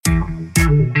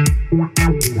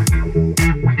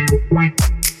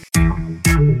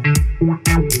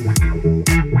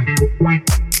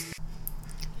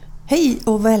Hej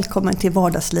och välkommen till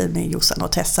Vardagsliv med Jossan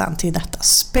och Tessan till detta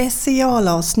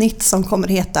specialavsnitt som kommer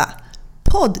heta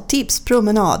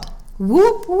Poddtipspromenad.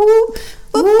 Woop woop,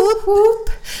 woop woop.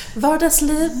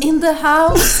 Vardagsliv in the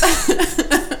house.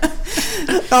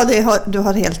 Ja, du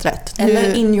har helt rätt.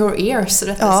 Eller in your ears,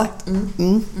 rättare sagt.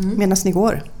 Medan ni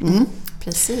går.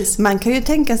 Precis. Man kan ju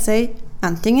tänka sig,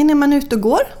 antingen när man är ute och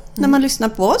går, när man lyssnar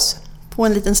på oss, på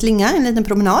en liten slinga, en liten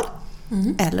promenad.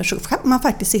 Eller så kan man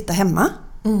faktiskt sitta hemma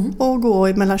och gå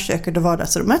mellan köket och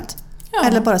vardagsrummet. Ja.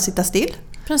 Eller bara sitta still.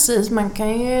 Precis, man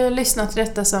kan ju lyssna till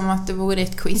detta som att det vore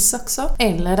ett quiz också.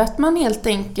 Eller att man helt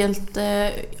enkelt,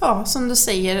 som du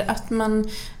säger, att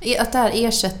det här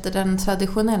ersätter den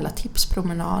traditionella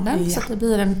tipspromenaden. Ja. Så att det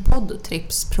blir en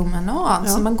poddtipspromenad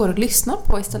som man går och lyssnar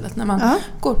på istället när man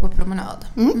går på promenad.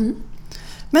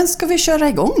 Men ska vi köra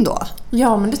igång då?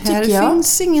 Ja, men det tycker jag. Här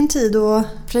finns ingen tid att...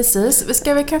 Precis.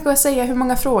 Ska vi kanske säga hur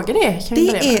många frågor det är?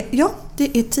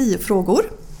 Det är 10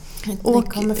 frågor.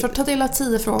 Och kommer för att ta del av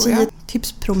 10 frågor. 10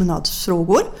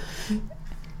 tipspromenadsfrågor.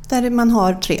 Där man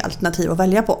har 3 alternativ att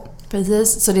välja på.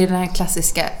 Precis, så det är den här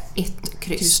klassiska 1,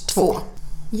 kryss 2.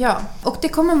 Ja, och det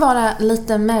kommer vara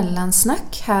lite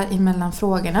mellansnack här emellan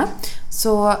frågorna.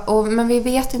 Men vi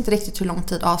vet inte riktigt hur lång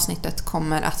tid avsnittet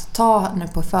kommer att ta nu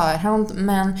på förhand.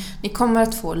 Men ni kommer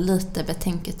att få lite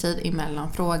betänketid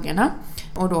emellan frågorna.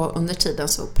 Och då under tiden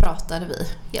så pratar vi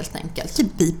helt enkelt.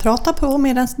 Vi pratar på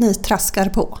medan ni traskar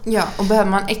på. Ja, och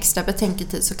behöver man extra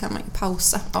betänketid så kan man ju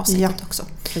pausa avsnittet också.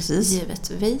 Precis.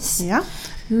 Givetvis. Ja.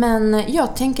 Men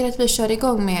jag tänker att vi kör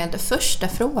igång med första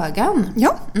frågan.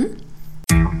 Ja.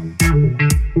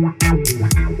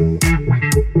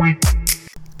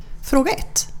 Fråga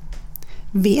 1.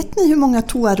 Vet ni hur många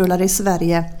toarullar i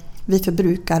Sverige vi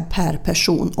förbrukar per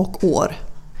person och år?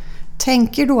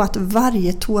 Tänker då att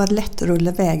varje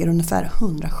toalettrulle väger ungefär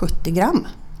 170 gram.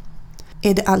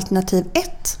 Är det alternativ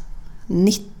 1,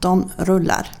 19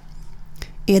 rullar?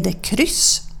 Är det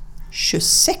kryss,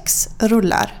 26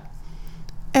 rullar?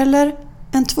 Eller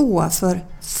en 2 för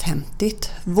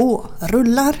 52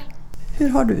 rullar? Hur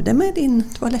har du det med din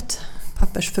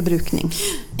toalettpappersförbrukning?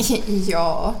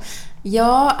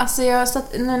 Ja, alltså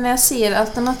nu när jag ser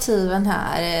alternativen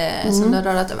här som du har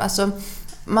radat upp, alltså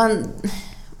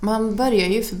man börjar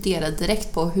ju fundera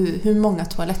direkt på hur många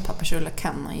toalettpappersrullar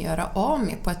kan man göra av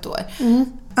med på ett år.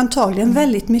 Antagligen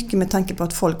väldigt mycket med tanke på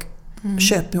att folk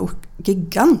köper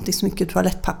gigantiskt mycket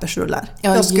toalettpappersrullar.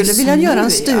 Ja, jag skulle vilja göra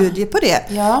en studie på det.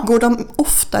 Ja. Går de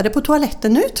oftare på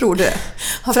toaletten nu, tror du?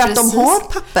 Ja, för att de har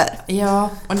papper? Ja,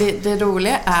 och det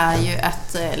roliga är ju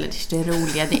att... Eller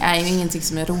det är ju ingenting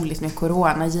som är roligt med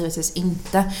corona, givetvis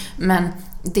inte. Men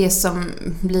det som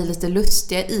blir lite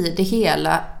lustiga i det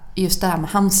hela, just det här med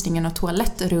hamstringen och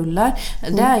toalettrullar,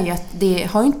 det är ju att det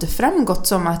har ju inte framgått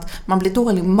som att man blir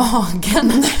dålig i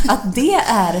magen, att det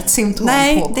är ett symptom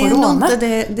på corona.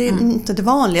 Nej, det är inte det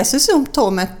vanligaste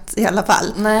symptomet i alla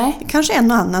fall. Nej. Kanske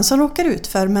en och annan som råkar ut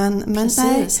för, men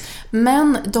nej.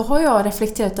 Men då har jag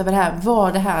reflekterat över det här,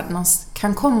 var det här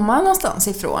kan komma någonstans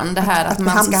ifrån, det här att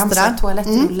man ska hamstra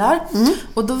toalettrullar.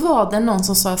 Och då var det någon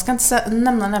som sa, jag ska inte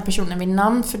nämna den här personen vid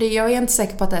namn, för jag är inte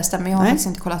säker på att det stämmer, jag har faktiskt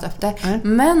inte kollat upp det.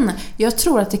 Men jag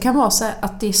tror att det kan vara så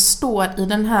att det står i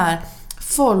den här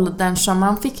foldern som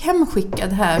man fick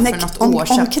hemskickad här för något år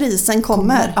sedan. Om krisen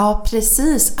kommer. Ja,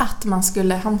 precis. Att man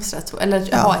skulle hamstra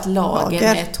ha ett lager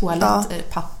med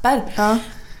toalettpapper. Ja.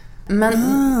 Men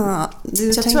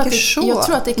jag tror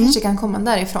att det kanske kan komma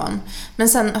därifrån. Men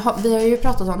sen vi har ju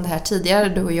pratat om det här tidigare,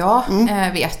 du och jag,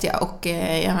 vet jag. Och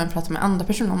jag har pratat med andra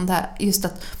personer om det här. Just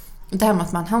att det här med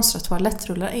att man hamstrar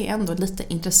toalettrullar är ändå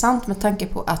lite intressant med tanke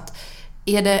på att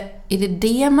är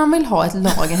det man vill ha ett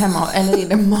lager hemma, eller är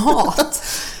det mat?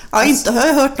 Ja, inte har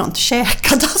jag hört något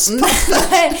käka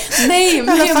dasspapper. Nej,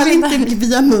 men i alla fall inte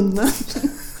via munnen.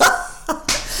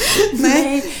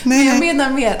 Nej, jag menar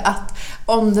mer att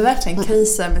om det verkligen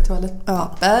krisar med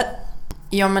toalettpapper,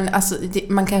 men alltså,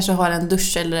 man kanske har en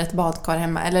dusch eller ett badkar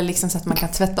hemma, eller liksom så att man kan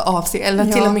tvätta av sig,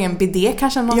 eller till och med en bidé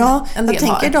kanske en del har. Jag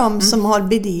tänker de som har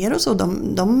bidéer och så,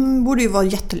 de borde ju vara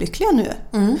jättelyckliga nu.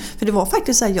 För det var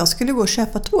faktiskt så här, jag skulle gå och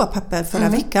köpa toapapper förra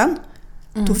veckan.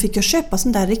 Då fick jag köpa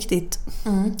sån där riktigt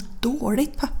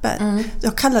dåligt papper.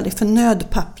 Jag kallar det för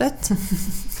nödpappret.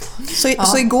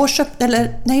 Så igår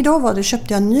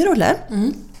köpte jag en ny rulle.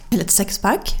 Eller ett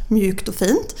 6-pack, mjukt och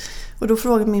fint. Och då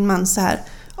frågade min man så här,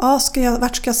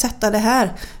 vart ska jag sätta det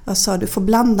här? Jag sa, du får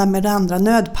blanda med det andra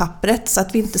nödpappret så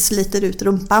att vi inte sliter ut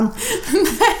rumpan.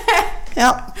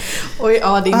 Ja. Oj,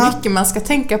 ja, det är mycket man ska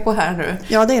tänka på här nu.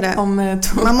 Ja, det är det.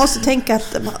 Man måste tänka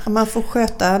att man får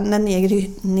sköta den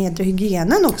nedre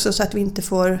hygienen också så att vi inte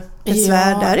får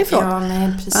besvär därifrån. Ja,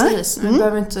 nej, precis. Man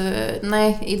behöver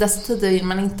inte, i dessa tider vill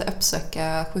man inte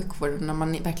uppsöka sjukvård när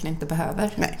man verkligen inte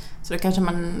behöver. Nej. Så då kanske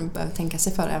man behöver tänka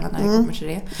sig för även när det kommer till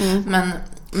det.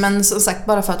 Men som sagt,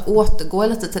 bara för att återgå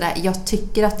lite till det här, jag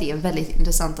tycker att det är väldigt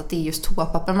intressant att det är just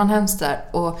toapapper man hamstrar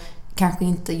och kanske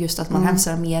inte just att man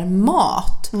hamstrar mer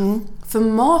mat. För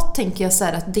mat tänker jag så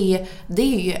här att det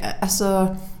är ju,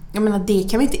 alltså, jag menar, det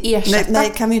kan vi inte ersätta. Nej,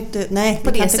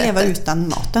 vi kan inte leva utan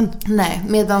maten. Nej,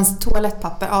 medan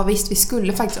toalettpapper, ja visst, vi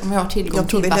skulle faktiskt, om vi har tillgång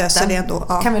till vatten, löser det ändå.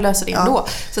 Ja. Kan vi lösa det ändå.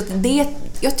 Så att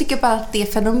jag tycker bara att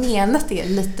det fenomenet är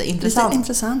lite intressant. Lite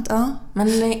intressant, ja. Men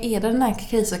är det den här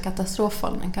kris- och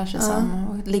katastroffonden kanske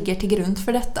som ligger till grund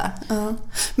för detta? Ja.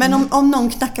 Men om någon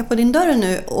knackar på din dörr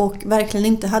nu och verkligen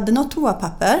inte hade något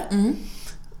toapapper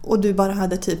och du bara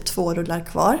hade typ 2 rullar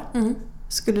kvar,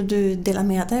 skulle du dela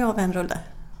med dig av en rulle?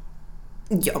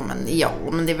 Ja,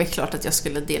 men det är väl klart att jag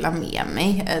skulle dela med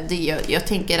mig. Jag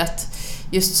tänker att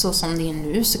just så som det är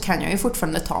nu så kan jag ju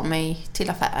fortfarande ta mig till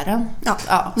affären.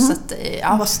 Ja. Så att,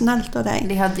 vad snällt av dig.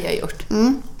 Det hade jag gjort.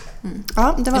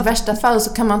 Ja, det var... I värsta fall så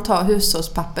kan man ta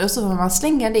hushållspapper och så får man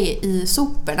slänga det i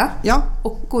soporna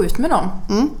och gå ut med dem.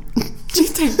 Det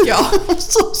tänker jag.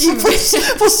 så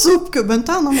får sopgubben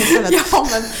ta hand om istället. Ja,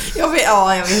 men jag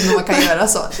vet inte om man kan göra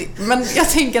så. Men jag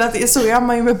tänker att det är så gör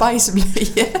man ju med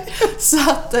bajsblöjor. Så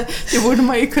att det borde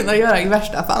man ju kunna göra i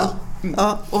värsta fall.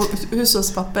 Ja. Och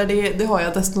hushållspapper, det har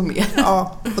jag desto mer.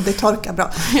 Ja, och det torkar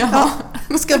bra. Ja.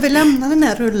 Ska vi lämna den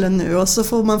här rullen nu och så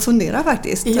får man fundera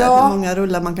faktiskt hur många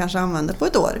rullar man kanske använder på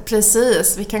ett år.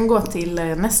 Precis, vi kan gå till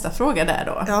nästa fråga där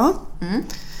då. Ja.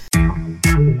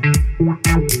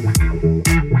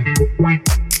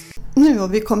 Nu har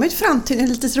vi kommit fram till ett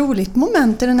litet roligt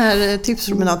moment i den här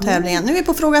tipspromenadtävlingen. Nu är vi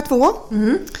på fråga 2.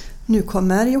 Nu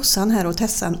kommer Jossan här och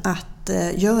Tessan att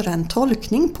göra en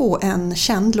tolkning på en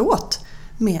känd låt.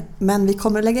 Men vi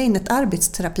kommer att lägga in ett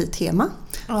arbetsterapitema.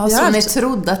 Ja, så ni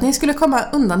trodde att ni skulle komma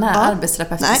undan det här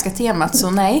arbetsterapeutiska temat, så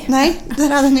nej. Nej, där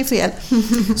hade ni fel.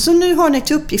 Så nu har ni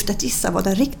till uppgift att gissa vad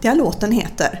den riktiga låten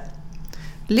heter.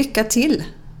 Lycka till!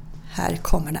 Här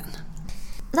kommer den.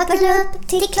 Vaknar upp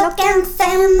till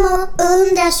 5 och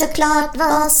undrar såklart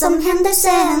vad som händer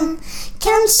sen.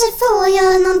 Kanske får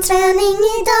jag någon träning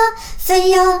idag, för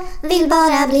jag vill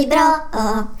bara bli bra.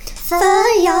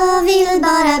 För jag vill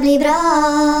bara bli bra.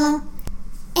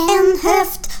 En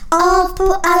höft av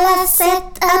på alla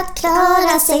sätt, att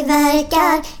klara sig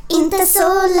verkar inte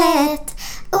så lätt.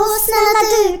 Och snälla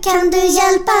du, kan du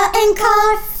hjälpa en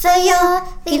karl, för jag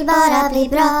vill bara bli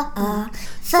bra.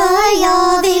 För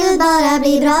jag vill bara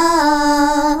bli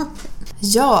bra.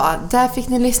 Ja, där fick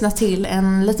ni lyssna till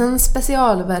en liten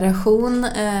specialversion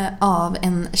av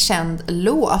en känd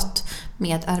låt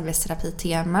med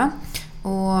arbetsterapitema.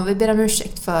 Och vi ber om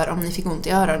ursäkt för om ni fick ont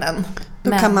i öronen.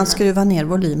 Då kan man skruva ner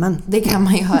volymen. Det kan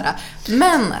man göra.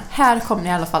 Men här kommer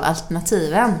i alla fall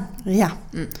alternativen. Ja.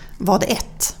 Var det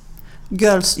 1?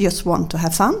 Girls just want to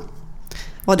have fun?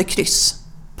 Var det kryss?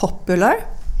 Popular?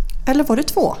 Eller var det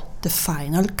 2? The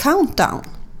final countdown?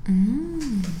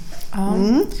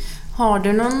 Har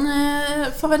du någon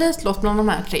favoritlåt bland de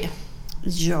här 3?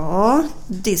 Ja,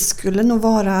 det skulle nog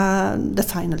vara The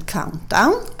final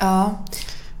countdown. Ja.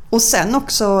 Och sen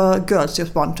också Girls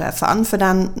Just Want to Have Fun. För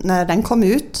när den kom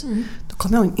ut då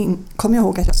kom jag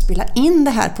ihåg att jag spelade in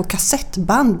det här på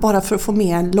kassettband bara för att få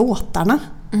med låtarna.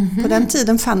 På den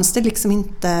tiden fanns det liksom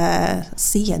inte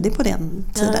CD på den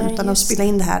tiden, utan de spelade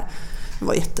in det här. Det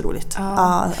var jätteroligt.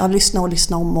 Att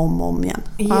lyssna om igen.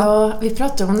 Ja, vi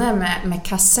pratade om det här med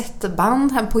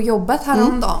kassettband här på jobbet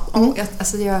häromdagen. Och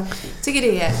jag tycker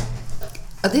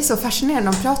det är så fascinerande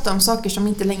att prata om saker som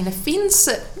inte längre finns,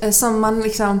 som man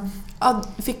liksom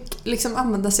fick liksom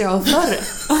använda sig av förr.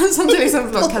 Som till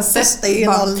exempel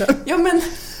kassettband. Ja, men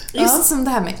just som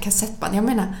det här med kassettband. Jag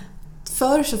menar,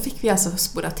 förr så fick vi alltså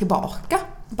spola tillbaka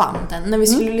banden när vi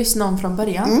skulle lyssna om från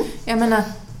början. Jag menar,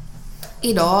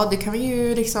 idag, det kan vi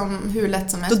ju liksom hur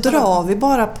lätt som helst. Då drar vi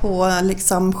bara på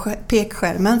liksom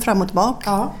pekskärmen fram och tillbaka.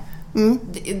 Ja.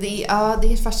 Det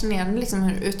är fascinerande liksom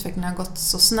hur utvecklingen har gått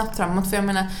så snabbt framåt. För jag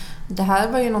menar, det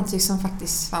här var ju någonting som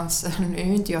faktiskt fanns, nu är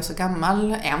ju inte jag så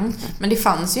gammal än, men det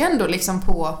fanns ju ändå liksom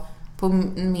på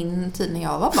min tid när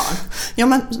jag var barn. Ja,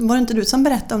 men var det inte du som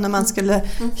berättade om när man skulle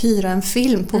hyra en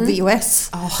film på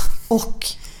VHS? Och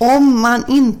om man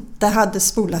inte hade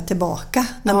spolat tillbaka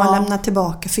när man lämnade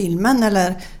tillbaka filmen,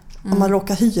 eller om man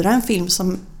råkar hyra en film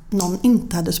som någon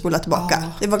inte hade spolat tillbaka.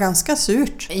 Det var ganska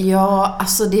surt. Ja,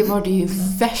 alltså det var det ju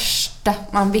värsta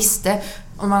man visste.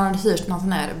 om man hade hyrt någon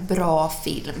sån här bra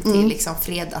film till liksom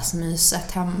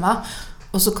fredagsmyset hemma.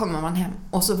 Och så kommer man hem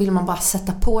och så vill man bara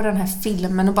sätta på den här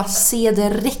filmen och bara se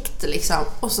direkt liksom.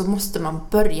 Och så måste man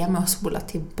börja med att spola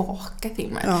tillbaka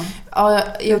filmen. Ja,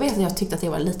 jag vet att jag tyckte att det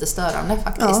var lite störande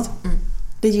faktiskt. Ja.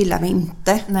 Det gillar vi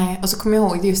inte. Nej, och så kommer jag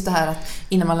ihåg just det här att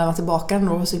innan man lämnar tillbaka den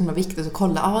då var så himla viktigt att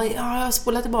kolla. Jag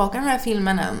spolar tillbaka den här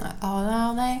filmen än.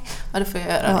 Nej. Ja, det får jag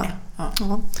göra det. Ja.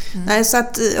 Nej, så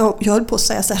att jag höll på att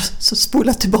säga så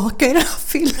spola tillbaka i den här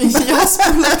filmen. Jag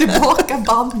spolar tillbaka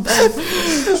banden.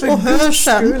 Och hör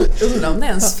sen. Undrar om det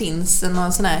ens finns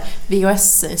någon sån här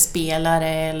VHS-spelare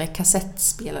eller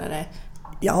kassettspelare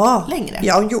längre.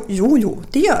 Ja, jo,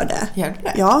 det gör det. Gör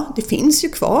det? Ja, det finns ju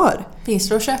kvar. Finns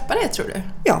det att köpa det, tror du?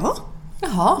 Ja.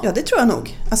 Jaha. Ja, det tror jag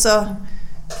nog. Alltså,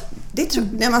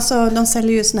 de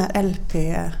säljer ju sån här LP.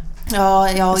 Ja,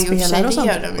 spelare och sånt.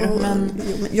 Det gör de ju. Men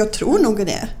jag tror nog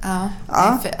det. Ja.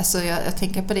 För, alltså, jag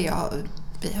tänker på det.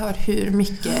 Vi har hur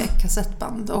mycket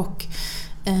kassettband och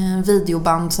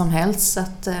videoband som helst. Så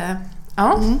att,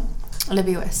 eller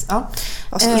VHS. Ja.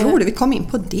 Vad så roligt vi kom in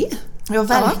på det. Ja,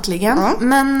 verkligen. Ja.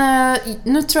 Men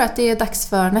nu tror jag att det är dags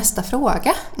för nästa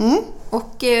fråga.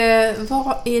 Och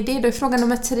vad är det då? Fråga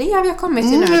nummer 3 vi har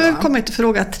kommit till nu då? Vi har kommit till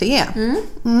fråga 3.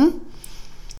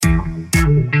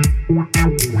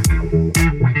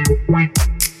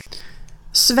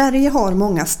 Sverige har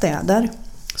många städer,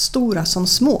 stora som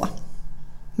små.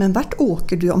 Men vart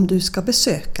åker du om du ska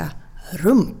besöka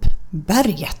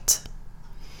Rumpberget?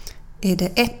 Är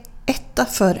det etta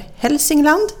för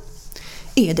Hälsingland?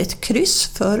 Är det ett kryss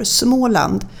för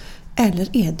Småland? Eller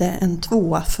är det en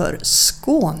 2 för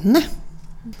Skåne?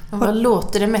 Och vad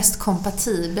låter det mest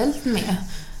kompatibelt med?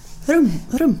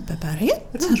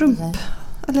 Rumpberget?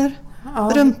 Eller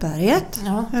Rumpberget?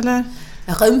 Ja. Eller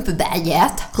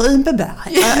Rumpberget.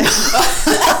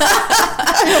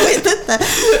 Jag vet inte.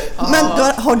 Men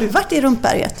har du varit i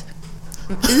Rumpberget?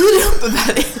 I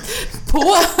Rumpberget?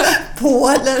 På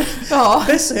eller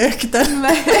besökt den?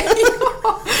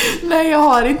 Nej, jag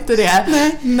har inte det.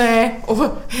 Nej. Och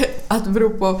att bero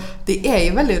på, det är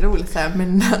ju väldigt roligt här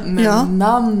med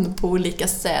namn på olika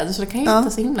städer, så det kan ju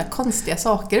inte så himla konstiga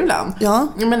saker ibland. Ja.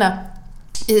 Jag menar,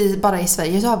 bara i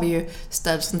Sverige så har vi ju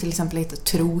städer som till exempel heter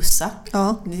Trosa.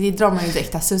 Ja. Det drar man ju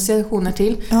direkt associationer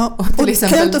till. Ja. Och till exempel,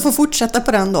 kan jag inte få fortsätta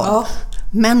på den då? Ja.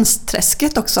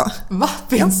 Mensträsket också. Va?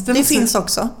 Finns det? Det finns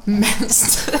också.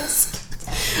 Mensträsket.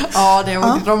 Ja, det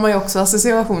drar man ju också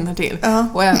associationer till. Ja.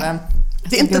 Och även,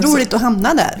 det är inte roligt att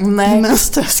hamna där. Nej.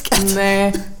 Mensträsket.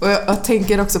 Nej. Och jag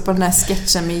tänker också på den här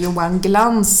sketchen med Johan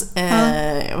Glans.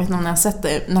 Jag vet inte om ni har sett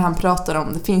det, när han pratar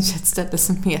om, det finns ett ställe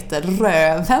som heter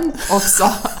Röven också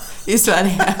i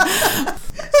Sverige.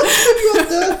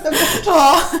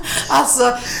 Ja,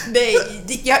 alltså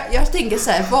jag tänker så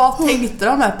här, vad tänkte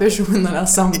de här personerna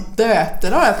som döpte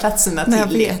de här platserna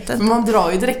till det? För man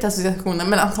drar ju direkt associationer,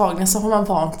 men antagligen så har man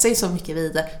vant sig så mycket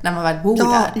vid det när man väl bor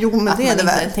där. Jo, men det är det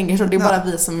väl. Tänker så, det är bara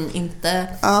vi som inte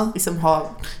liksom har,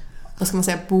 vad ska man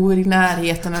säga, bor i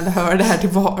närheten eller hör det här till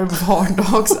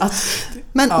vardags.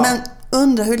 Men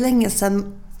undrar hur länge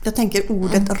sedan, jag tänker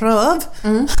ordet röv.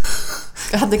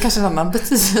 Jag hade kanske en annan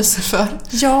betydelse för.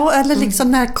 Ja, eller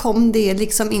liksom när kom det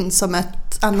liksom in som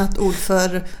ett annat ord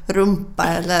för rumpa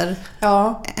eller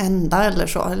ända eller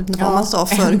så. Eller vad man sa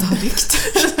för. Ändalykt.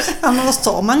 Ja, men vad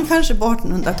sa man kanske på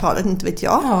 1800-talet, inte vet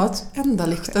jag. Ja,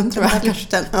 ändalykten tror jag.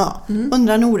 Ändalykten, ja.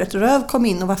 Undrar när ordet röv kom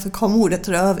in och varför kom ordet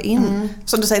röv in?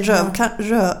 Som du säger,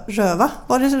 röva?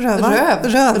 Var det röva?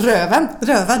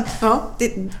 Röven. Ja.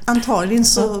 Antagligen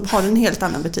så har det en helt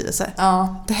annan betydelse.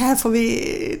 Ja. Det här får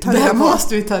vi ta reda på. Det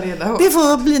måste vi ta reda på. Det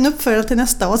får bli en uppföljare till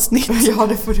nästa avsnitt. Ja,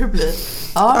 det får det bli.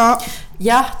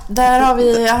 Ja, där har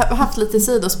vi haft lite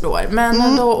sidospår.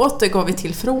 Men då återgår vi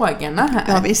till frågorna här.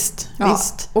 Ja, visst.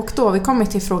 Och då har vi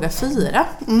kommit till fråga 4.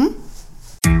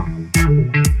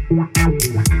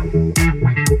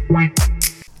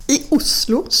 I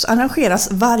Oslo så arrangeras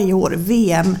varje år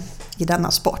VM i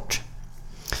denna sport,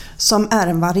 som är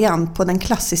en variant på den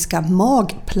klassiska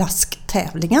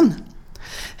magplasktävlingen.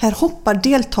 Här hoppar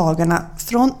deltagarna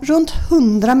från runt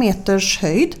 100 meters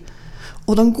höjd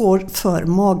och de går för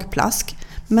magplask,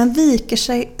 men viker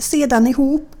sig sedan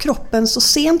ihop kroppen så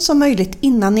sent som möjligt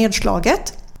innan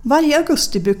nedslaget. Varje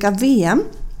augusti brukar VM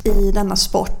i denna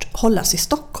sport hållas i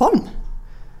Stockholm.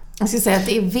 Jag ska säga att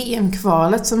det är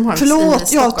VM-kvalet som hålls i Stockholm.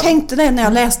 Jag tänkte det när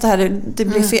jag läste här, det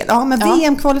blev fel. Ja, men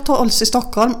VM-kvalet hålls i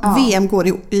Stockholm, VM går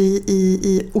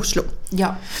i Oslo.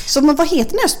 Ja. Så men vad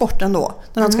heter den här sporten då,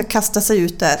 när de ska kasta sig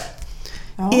ut där?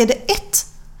 Ja. Är det 1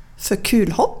 för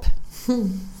kulhopp?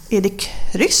 Är det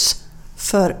kryss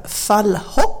för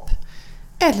fallhopp?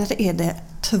 Eller är det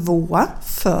 2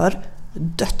 för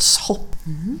dödshopp?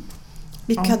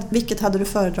 Vilket hade du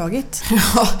föredragit?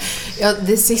 Ja,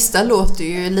 det sista låter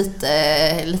ju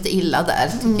lite illa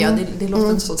där, tycker jag. Det låter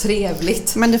inte så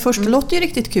trevligt. Men det första låter ju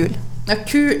riktigt kul. Ja,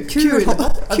 kul.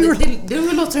 Ja,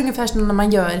 det låter ungefär som när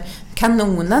man gör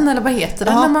kanonen, eller vad heter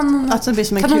det? Ja, när man, alltså det blir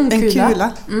som en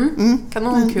kula.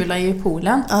 Kanonkula i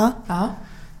poolen. Ja.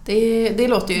 Det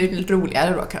låter ju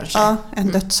roligare då kanske. Ja,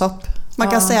 en dödshopp. Man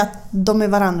kan säga att de är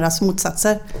varandras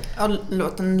motsatser. Ja,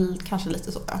 låter kanske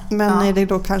lite så. Ja. Men är det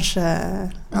då kanske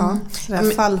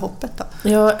fallhoppet då?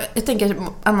 Ja, jag tänker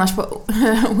annars på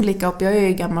olika hopp. Jag är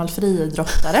ju gammal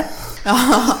friidrottare.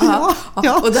 Ja.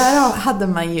 Och där hade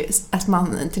man ju att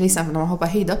man, till exempel när man hoppar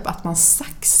höjdhopp, att man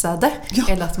saxade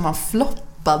eller att man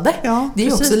floppade. Ja, det är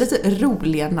ju också lite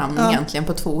roliga namn egentligen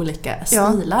på 2 olika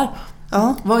stilar.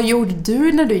 Ja. Vad gjorde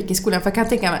du när du gick i skolan? För jag kan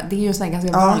tänka mig, det är ju en sån här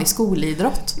ganska vanlig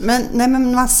skolidrott.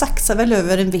 Men man saxar väl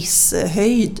över en viss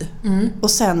höjd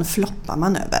och sen floppar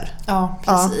man över. Ja,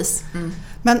 precis.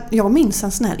 Men jag minns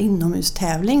en sån här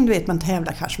inomhustävling. Du vet, man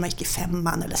tävlar kanske, man gick i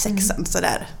 5:an eller 6:an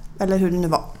sådär. Eller hur det nu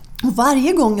var. Och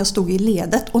varje gång jag stod i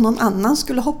ledet och någon annan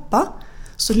skulle hoppa,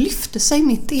 så lyfte sig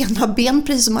mitt ena ben,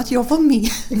 precis som att jag var med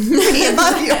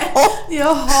varje hopp.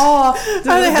 Jaha. Det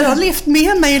här har levt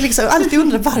med mig liksom. Alltid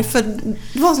undrar varför.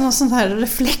 Det var någon sån här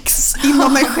reflex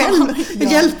inom mig själv.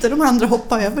 Jag hjälpte de andra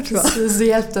hoppa över, tror jag. Precis, så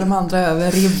hjälpte de andra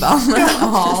över ribban.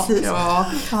 Precis.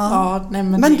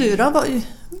 Men du då?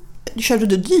 Körde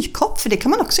du dykhopp? För det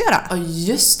kan man också göra. Ja,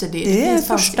 just det. Det är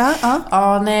första.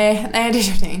 Nej, det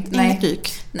körde jag inte. Inget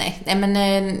dyk. Nej,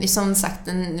 men som sagt,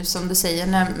 som du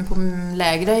säger, på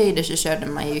lägre höjder så körde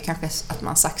man ju kanske att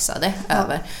man saxade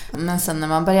över. Men sen när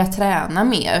man började träna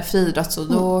mer friidrott, så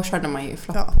då körde man ju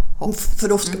flopphopp. För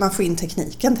då ska man få in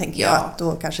tekniken, tänker jag.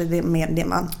 Då kanske det är mer det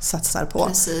man satsar på.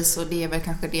 Precis, och det är väl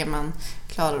kanske det man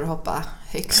klarar att hoppa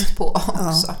högst på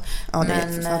också. Ja, det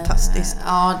är fantastiskt.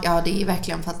 Ja, det är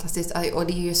verkligen fantastiskt. Och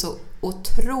det är ju så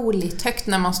otroligt högt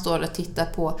när man står och tittar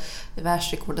på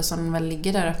världsrekordet som väl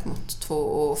ligger där upp mot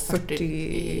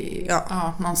 2,40.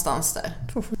 Ja, någonstans där.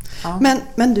 Ja.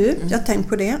 Men du, jag tänkte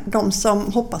på det. De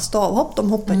som hoppar stavhopp,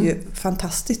 de hoppar ju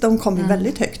fantastiskt. De kommer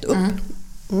väldigt högt upp.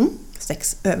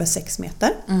 Över 6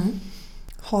 meter.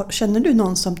 Känner du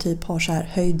någon som typ har så här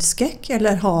höjdskräck,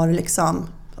 eller har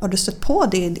du stött på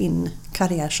det i din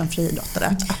karriär som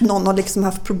friidrottare? Att någon har liksom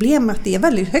haft problem med att det är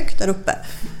väldigt högt där uppe?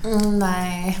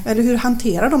 Nej. Eller hur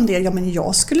hanterar de det?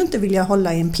 Jag skulle inte vilja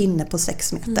hålla i en pinne på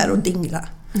 6 meter och dingla.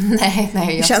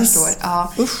 Nej, jag förstår.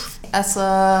 Ja. Alltså,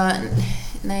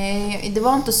 nej, det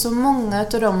var inte så många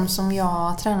av dem som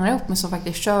jag tränade upp med som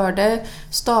faktiskt körde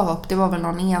stavhopp. Det var väl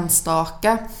någon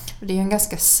enstaka. Det är en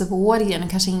ganska svår grej,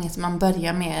 kanske inget man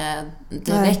börjar med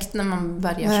direkt när man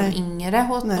börjar som yngre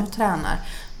och tränar.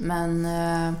 Men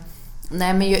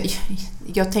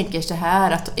jag tänker så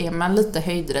här, att är man lite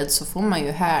höjdrädd så får man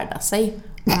ju härda sig.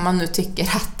 Om man nu tycker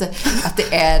att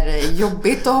det är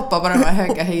jobbigt att hoppa på de här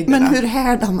höga höjderna. Men hur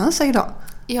härdar man sig då?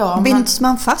 Ja, binds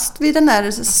man fast vid den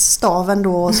där staven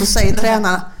då, och så säger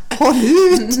tränaren håll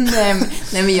ut?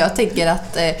 Nej, men jag tänker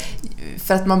att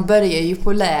för att man börjar ju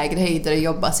på lägre höjder och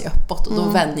jobbar sig uppåt, och då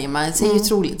vänjer man sig ju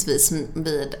troligtvis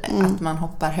vid att man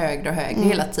hoppar högre och högre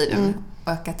hela tiden,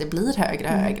 och att det blir högre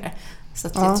och högre. Så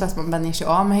att jag tror att man vänjer sig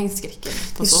av med höjdskräcken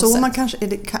på så sätt. Man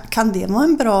kanske, kan det vara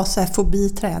en bra så här,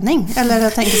 fobiträning? Eller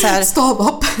jag tänker så här,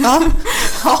 stavhopp.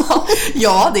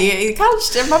 Ja, det är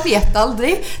kanske, man vet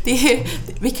aldrig.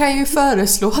 Vi kan ju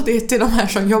föreslå det till de här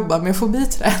som jobbar med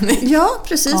fobiträning. Ja,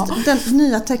 precis. Den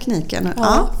nya tekniken.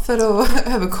 För att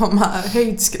överkomma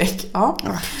höjdskräck.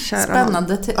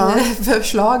 Spännande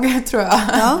förslag, tror jag.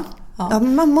 Ja,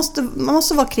 man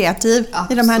måste vara kreativ.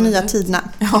 Absolut. I de här nya tiderna.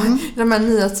 Ja, i de här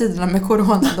nya tiderna med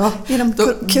corona då.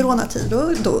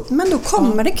 Coronatider men då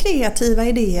kommer det kreativa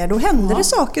idéer. Då händer det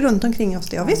saker runt omkring oss.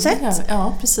 Det har vi sett.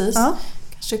 Ja, precis.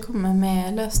 Kanske kommer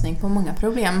med lösning på många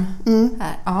problem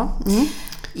här.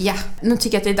 Ja, nu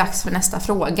tycker jag att det är dags för nästa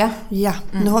fråga. Ja,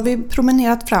 nu har vi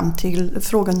promenerat fram till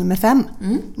fråga nummer 5.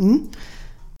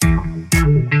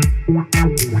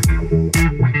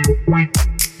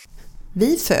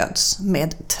 Vi föds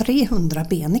med 300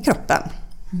 ben i kroppen.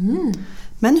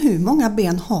 Men hur många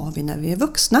ben har vi när vi är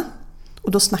vuxna?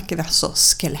 Och då snackar vi alltså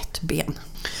skelettben.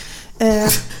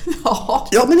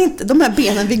 Ja, men inte de här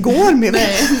benen vi går med.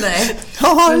 Nej.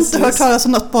 Jag har inte hört talas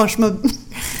om något barn som har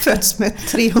fötts med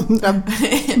 300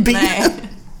 ben.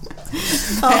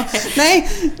 Nej,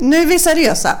 nu är vi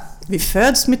seriösa. Vi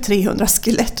föds med 300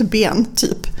 skelettben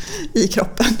typ i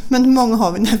kroppen. Men hur många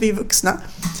har vi när vi är vuxna?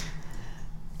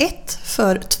 1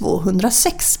 för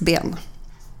 206 ben.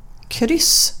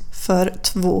 Kryss för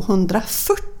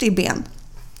 240 ben.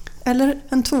 Eller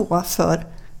en 2 för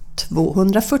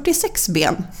 246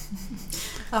 ben.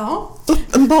 Ja.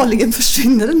 Uppenbarligen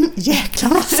försvinner en jäkla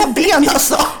massa ben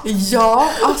alltså. Ja,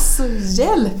 alltså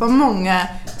hjälp vad många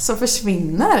som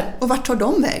försvinner. Och vart tar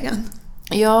de vägen?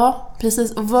 Ja,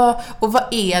 precis. Och vad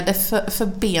är det för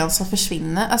ben som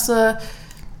försvinner? Alltså,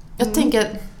 jag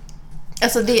tänker...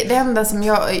 Alltså det enda som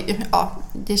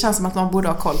det känns som att man borde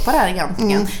ha koll på det här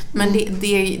egentligen. Men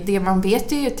det man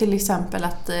vet är ju till exempel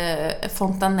att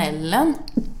fontanellen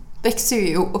växer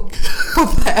ju upp på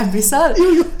bebisar.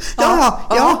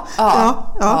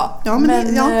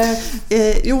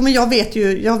 Men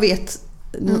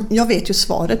jag vet ju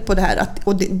svaret på det här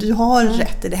och du har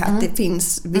rätt i det här att det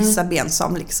finns vissa ben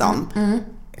som liksom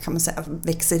kan man säga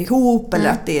växer ihop eller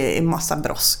att det är massa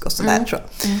brosk och sådär tror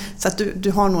jag. Så att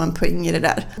du har nog en poäng i det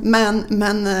där. Men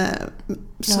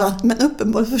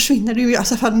uppenbarligen försvinner det ju i alla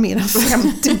fall mer än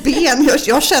 50 ben.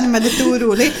 Jag känner mig lite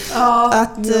orolig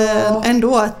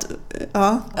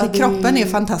kroppen är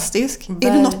fantastisk.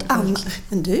 Är det något annat?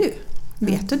 Men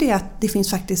vet du det att det finns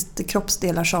faktiskt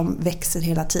kroppsdelar som växer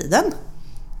hela tiden?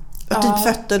 Typ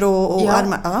fötter och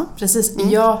armar. Ja, precis.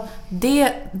 Ja,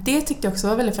 det tyckte jag också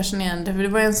var väldigt fascinerande. För det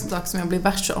var en sån sak som jag blev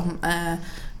varse om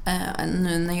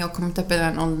nu när jag kommit upp i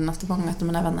den åldern att många av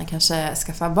mina vänner kanske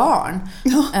skaffar barn.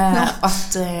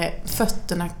 Att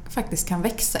fötterna faktiskt kan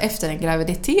växa efter en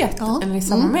graviditet eller i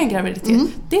samband med en graviditet.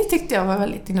 Det tyckte jag var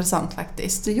väldigt intressant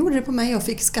faktiskt. Det gjorde det på mig. Jag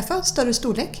fick skaffa större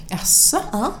storlek. Jaså?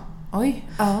 Ja. Oj.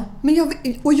 Ja. Men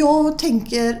jag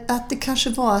tänker att det kanske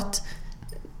var att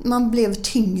man blev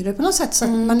tyngre på något sätt så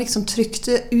att man liksom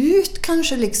tryckte ut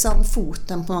kanske liksom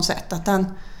foten på något sätt att den,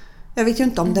 jag vet ju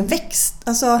inte om den växt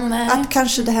alltså att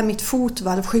kanske det här mitt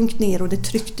fotvalv sjönk ner och det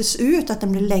trycktes ut att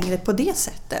den blev längre på det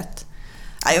sättet.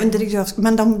 Jag vet inte riktigt,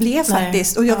 men de blev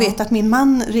faktiskt och jag vet att min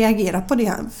man reagerade på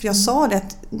det för jag sa det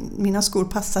att mina skor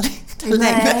passade inte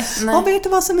längre. Och vet du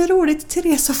vad som är roligt?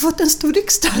 Therese har fått en stor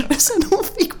ryggstörre sen hon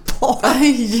fick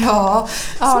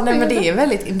barn. Men det är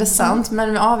väldigt intressant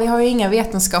men vi har ju inga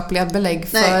vetenskapliga belägg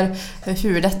för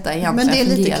hur detta egentligen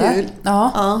fungerar. Men det är lite kul.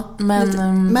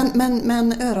 Men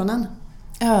men öronen.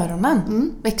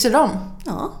 Öronen? Växer de?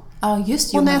 Ja. Ja,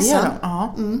 just och näsan.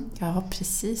 Ja,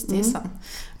 precis, det är sant.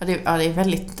 Det är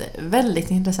väldigt,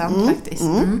 väldigt intressant faktiskt.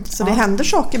 Så det händer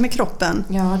saker med kroppen.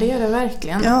 Ja, det gör det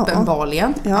verkligen.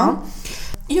 Uppenbarligen.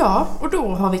 Ja, och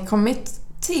då har vi kommit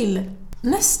till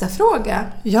nästa fråga.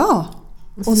 Ja.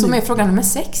 Och som är fråga nummer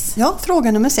 6. Ja,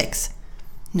 fråga nummer 6.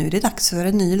 Nu är det dags för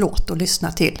en ny låt att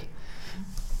lyssna till.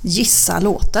 Gissa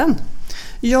låten.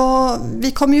 Ja,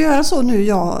 vi kommer ju göra så nu,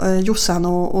 Jossan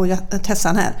och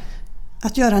Tessan här.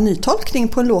 Att göra en ny tolkning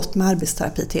på en låt med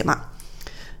arbetsterapitema.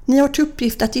 Ni har till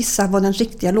uppgift att gissa vad den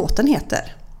riktiga låten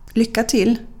heter. Lycka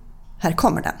till. Här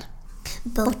kommer den.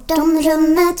 Bortom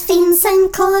rummet finns en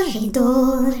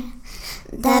korridor.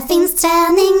 Där finns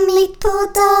träning mitt på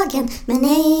dagen, men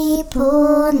ej på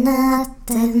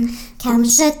natten.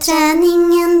 Kanske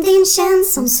träningen din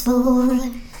känns som svår.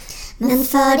 Men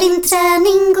för din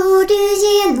träning går du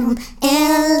genom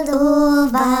eld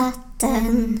och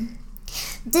vatten.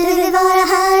 Du vill vara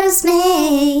här hos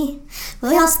mig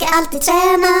och jag ska alltid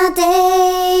träna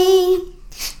dig.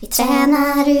 Vi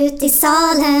tränar ut i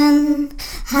salen,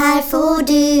 här får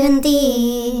du en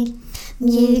del.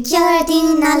 Mjukgör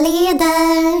dina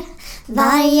leder,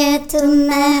 varje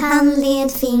tumme,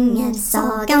 handled, finger.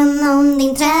 Sagan om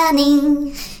din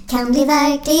träning kan bli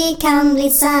verklig, kan bli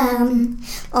sann.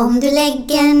 Om du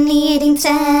lägger ner din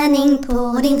träning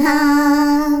på din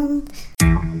hand.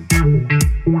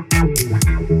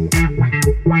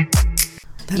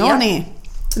 Där har ni.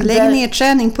 Lägg ner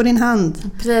träning på din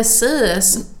hand.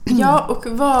 Precis. Ja, och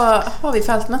vad har vi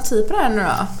för alternativ på det här nu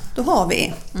då? Då har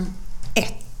vi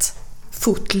 1.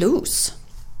 Footloose.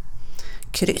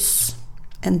 Kryss.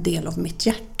 En del av mitt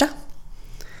hjärta.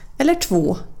 Eller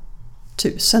 2.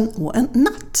 1001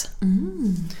 natt.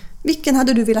 Vilken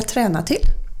hade du velat träna till?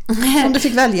 Om du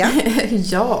fick välja.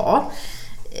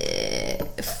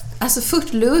 Alltså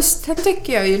Footloose, den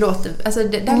tycker jag ju låter, alltså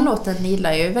den låten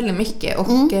gillar jag ju väldigt mycket och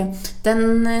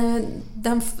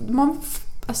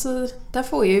där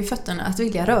får ju fötterna att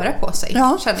vilja röra på sig,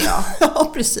 känner jag.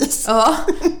 Ja, precis. Ja,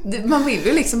 man vill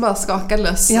ju liksom bara skaka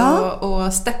lös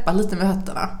och steppa lite med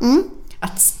fötterna.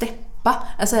 Att steppa,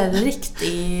 alltså är det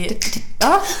riktigt...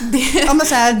 Ja,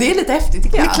 det är lite häftigt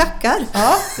tycker jag. Med klackar.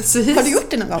 Ja, har du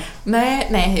gjort det någon gång?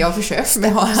 Nej, jag har försökt.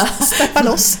 Steppa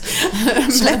loss.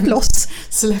 Släpp loss.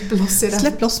 Släpp loss i det.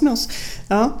 Släpp loss med oss.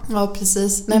 Ja,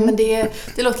 precis. Nej, men det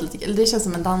låter lite, det känns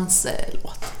som en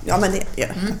danslåt. Ja, men det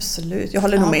absolut. Jag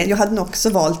håller nog med. Jag hade nog också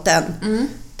valt den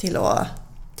till att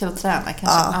träna kanske.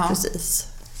 Ja, precis.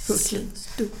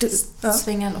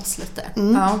 Svänga loss lite.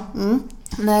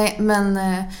 Nej, men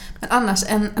annars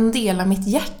en del av mitt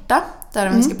hjärta där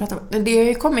om vi ska prata. Det har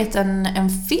ju kommit en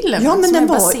film men som den är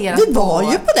baserad vi var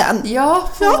ju på den. Ja,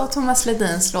 på Thomas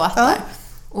Ledins låtar.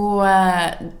 Och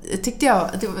tyckte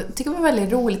det var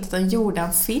väldigt roligt att de gjorde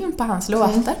en film på hans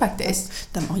låtar faktiskt.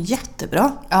 Den var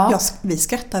jättebra. Vi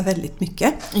skrattar väldigt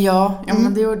mycket. Ja,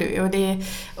 men det gjorde vi. Och det är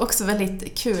också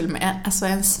väldigt kul med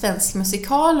en svensk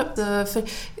musikal. För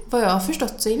vad jag har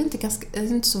förstått så är det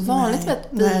inte så vanligt att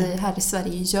vi här i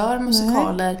Sverige gör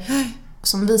musikaler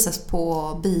som visas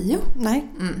på bio. Nej,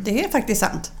 det är faktiskt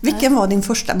sant. Vilken var din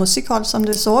första musikal som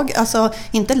du såg? Alltså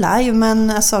inte live, men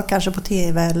alltså kanske på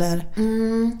tv eller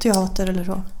teater eller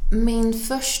så. Min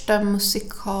första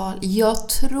musikal, jag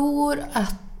tror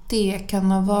att det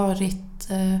kan ha varit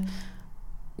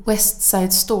West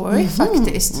Side Story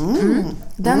faktiskt.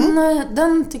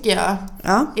 Den tycker jag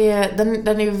den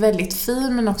är ju väldigt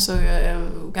fin men också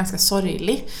ganska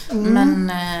sorglig.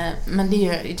 Men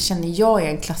det känner jag är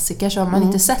en klassiker, så har man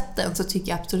inte sett den så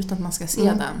tycker jag absolut att man ska se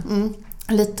den.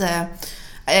 Lite,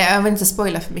 jag vill inte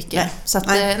spoila för mycket. Nej. Så att,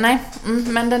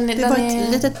 men det var ett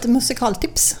litet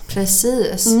musikaltips.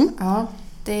 Precis. Ja.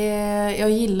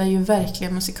 Jag gillar ju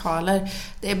verkligen musikaler.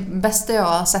 Det bästa jag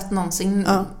har sett någonsin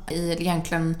i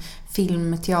egentligen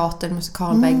film, teater,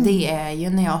 musikalväg, det är ju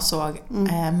när jag såg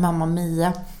Mamma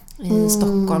Mia i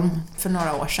Stockholm för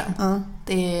några år sedan.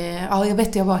 Jag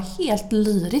vet, jag var helt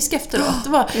lyrisk efteråt. Det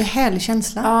var en härlig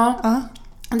känsla.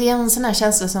 Det är en sån här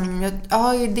känsla som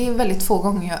det är väldigt få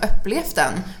gånger jag har upplevt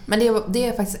den. Men det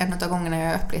är faktiskt en av gångerna jag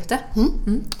har upplevt det.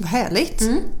 Vad härligt.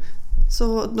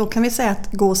 Så då kan vi säga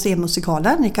att gå och se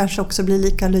musikaler. Ni kanske också blir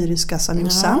lika lyriska som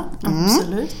Jossan. Ja,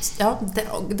 absolut. Ja,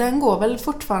 den går väl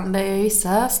fortfarande i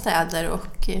vissa städer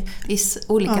och i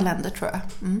olika länder tror jag.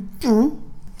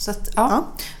 Så att,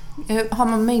 har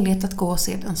man möjlighet att gå och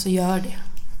se den så gör det.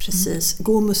 Precis,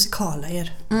 gå och musikala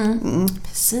er.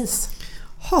 Precis.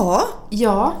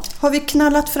 Ja. Har vi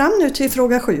knallat fram nu till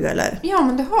fråga 7 eller? Ja,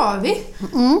 men det har vi.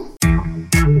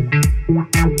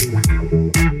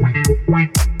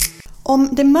 Om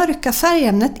det mörka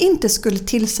färgämnet inte skulle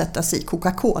tillsättas i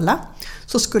Coca-Cola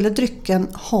så skulle drycken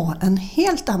ha en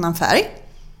helt annan färg.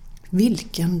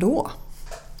 Vilken då?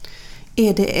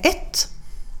 Är det 1.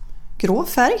 grå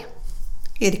färg?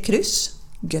 Är det kryss?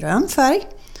 Grön färg?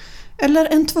 Eller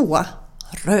en 2.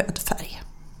 röd färg?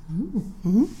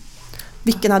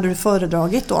 Vilken hade du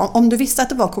föredragit då? Om du visste att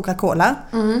det var Coca-Cola,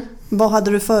 vad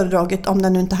hade du föredragit om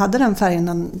den nu inte hade den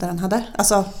färgen där den hade?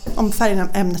 Alltså om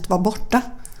färgämnet var borta.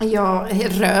 Ja,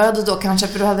 röd då kanske,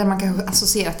 för då hade man kanske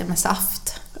associerat det med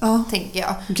saft. Ja, tänker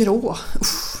jag. Grå.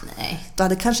 Nej. Då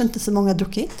hade kanske inte så många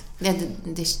druckit.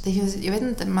 Jag vet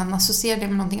inte, man associerar det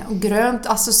med någonting. Och grönt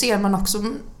associerar man också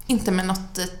inte med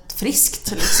något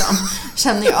friskt liksom,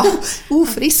 känner jag.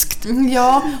 Ofriskt.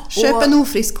 Ja. Köp en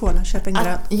ofrisk cola, köp en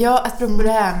grön. Ja, att prova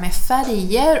det här med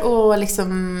färger och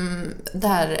liksom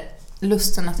där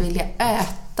lusten att vilja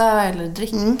äta eller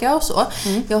dricka och så.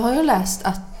 Jag har ju läst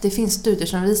att det finns studier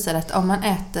som visar att om man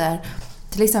äter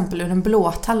till exempel ur en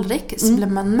blå tallrik så blir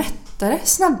man mättare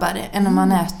snabbare än om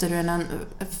man äter ur en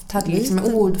tallrik som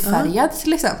är ordfärgad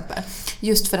till exempel.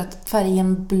 Just för att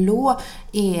färgen blå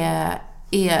är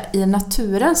i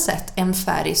naturen sett en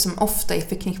färg som ofta är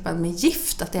förknippad med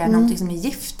gift, att det är någonting som är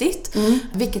giftigt,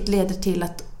 vilket leder till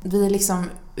att vi liksom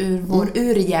ur vår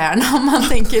urhjärna, om man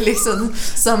tänker liksom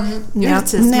som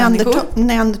urtidsmänniskor.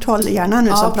 Neandertalhjärnan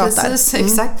nu som pratar. Precis,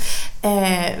 exakt.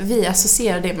 Vi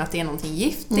associerar det med att det är någonting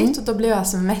giftigt och då blir vi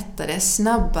alltså mättare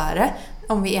snabbare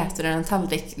om vi äter en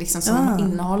tallrik liksom som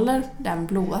innehåller den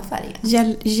blåa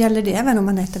färgen. Gäller det även om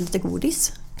man äter lite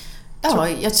godis? Ja,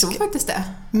 jag tror faktiskt det.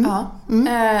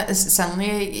 Sen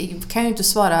kan jag ju inte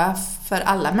svara för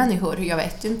alla människor, jag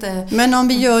vet inte. Men om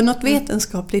vi gör något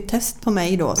vetenskapligt test på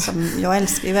mig då, som jag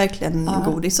älskar ju verkligen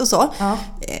godis och så.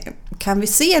 Kan vi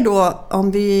se då,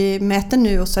 om vi mäter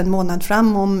nu och sen en månad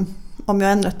fram, om jag har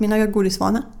ändrat mina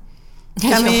godisvanor?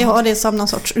 Kan vi ha det som någon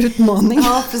sorts utmaning?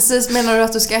 Ja, precis. Menar du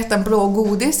att du ska äta en blå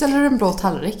godis eller en blå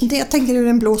tallrik? Jag tänker ur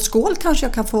en blå skål kanske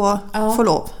jag kan få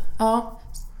lov. Ja.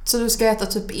 Så du ska äta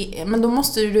typ, men då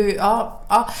måste du,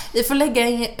 vi får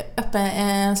lägga upp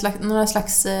några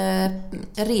slags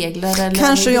regler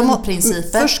eller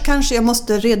grundprinciper. Först kanske jag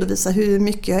måste redovisa hur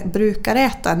mycket jag brukar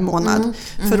äta en månad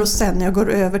för att sen när jag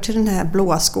går över till den här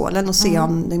blåa skålen och se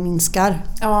om det minskar.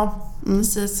 Ja,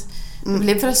 precis. Det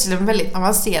blir plötsligt en väldigt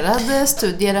avancerad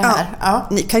studie det här. Ja.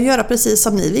 Ni kan göra precis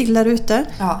som ni vill där ute,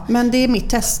 men det är mitt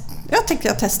test. Jag tänkte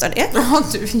jag testar det. Ja,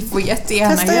 du får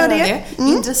jättegärna göra det.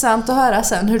 Intressant att höra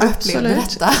sen hur du upplevde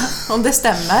detta. Om det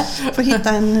stämmer. Får hitta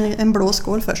en blå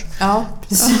skål först. Ja,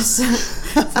 precis.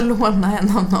 Får låna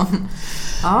en av någon.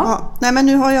 Ja. Nej, men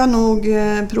nu har jag nog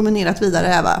promenerat vidare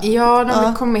här, va? Ja, nu har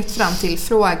vi kommit fram till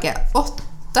fråga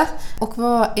 8. 8. Och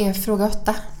vad är fråga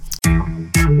 8?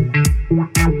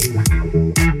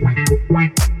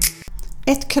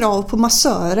 Ett krav på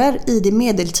massörer i det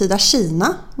medeltida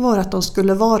Kina var att de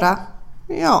skulle vara,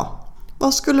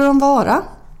 vad skulle de vara?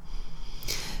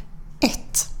 1.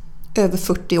 Över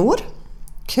 40 år.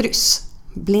 Kryss.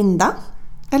 Blinda.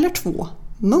 Eller 2.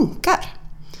 Munkar.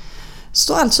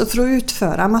 Så alltså för att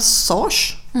utföra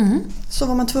massage så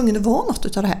var man tvungen att vara något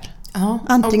utav det här.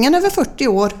 Antingen över 40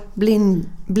 år,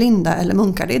 blinda eller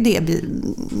munkar. Det är det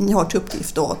ni har till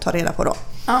uppgift att ta reda på då.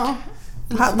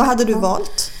 Vad hade du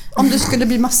valt om du skulle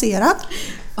bli masserad?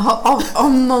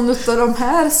 Om någon av de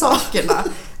här sakerna?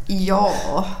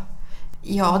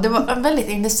 Ja, det var en väldigt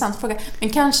intressant fråga. Men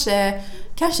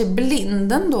kanske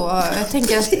blinden då. Jag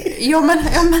tänker att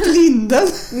Blinden?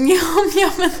 Ja,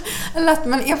 men eller att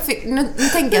man nu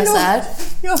tänker jag så här.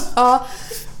 Ja,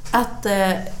 att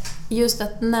just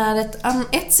att när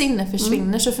ett sinne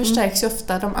försvinner så förstärks ju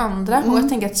ofta de andra. Och jag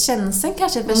tänker att känslan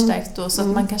kanske förstärks då, så att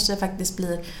man kanske faktiskt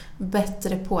blir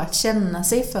bättre på att känna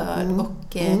sig för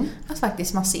och att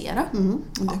faktiskt massera.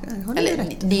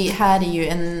 Det här är ju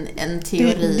en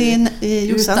teori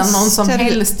utan någon som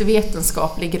helst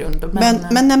vetenskaplig grund.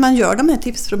 Men när man gör de här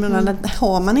tipspromemorierna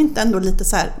har man inte ändå lite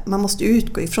så här, man måste ju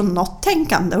utgå ifrån något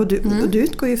tänkande och du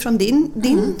utgår ju från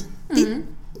din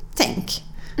tänk.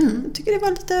 Jag tycker det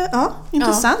var lite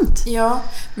intressant. Ja,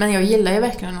 men jag gillar ju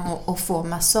verkligen att få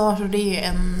massage, och det är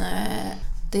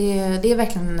ju det är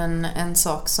verkligen en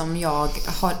sak som jag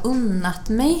har unnat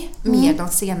mig med de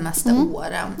senaste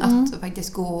åren. Att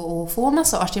faktiskt gå och få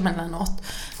massage emellanåt.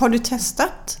 Har du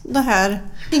testat det här?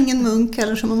 Ingen munk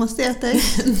eller som man måste äta dig?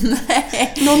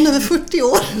 Nej. Någon över 40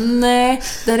 år? Nej,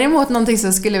 däremot någonting som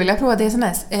jag skulle vilja prova, det är sån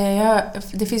här,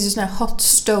 det finns ju sån här hot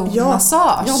stone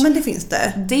massage. Ja, men det finns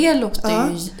det. Det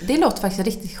låter faktiskt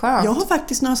riktigt skönt. Jag har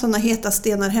faktiskt några sådana heta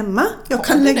stenar hemma. Jag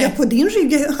kan lägga på din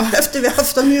rygg efter vi har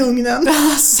haft dem i ugnen.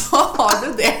 Sa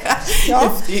du det?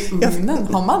 Ja. I ugnen?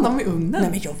 Har man dem i ugnen? Nej,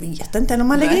 men jag vet inte. Om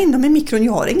man lägger in dem i mikron,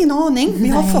 jag har ingen aning. Men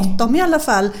jag har fått dem i alla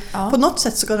fall. På något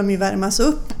sätt så ska de ju värmas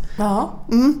upp. Ja,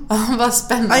 vad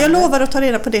spännande. Ja, jag lovar att ta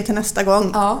reda på det till nästa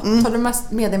gång. Tar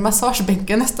du med dig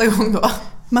massagebänken nästa gång då?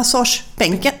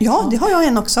 Massagebänken? Ja, det har jag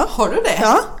en också. Har du det?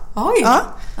 Ja. Oj. Ja,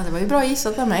 det var ju bra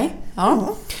gissat av mig.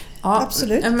 Ja,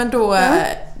 absolut. Men då,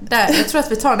 jag tror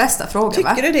att vi tar nästa fråga.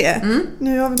 Tycker du det?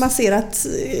 Nu har vi masserat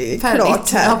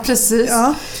klart här. Ja, precis.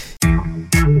 Ja.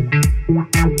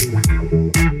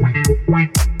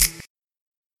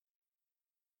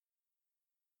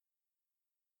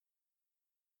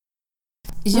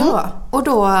 Ja, och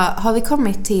då har vi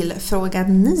kommit till fråga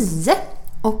 9.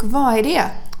 Och vad är det?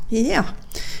 Ja.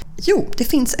 Jo, det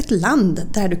finns ett land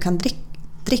där du kan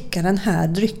dricka den här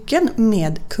drycken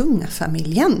med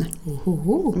kungafamiljen.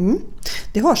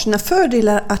 Det har sina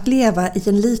fördelar att leva i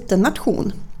en liten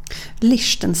nation.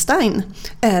 Liechtenstein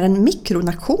är en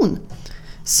mikronation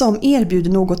som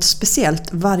erbjuder något speciellt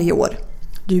varje år.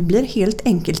 Du blir helt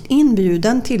enkelt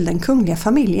inbjuden till den kungliga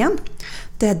familjen.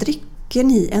 Där dricker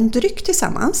ni en dryck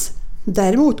tillsammans.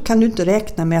 Däremot kan du inte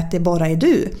räkna med att det bara är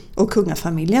du och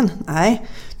kungafamiljen. Nej,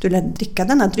 du lär dricka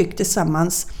denna dryck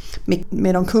tillsammans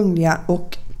med de kungliga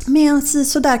och med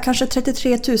sådär kanske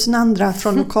 33 000 andra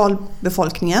från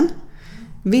lokalbefolkningen.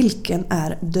 Vilken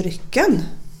är drycken?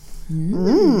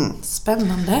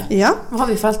 Spännande. Ja. Vad har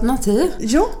vi för alternativ?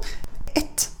 Jo,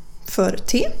 1 för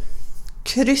te,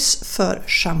 kryss för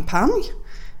champagne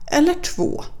eller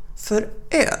 2 för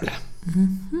öl.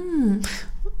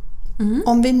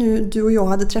 Om vi nu, du och jag,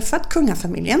 hade träffat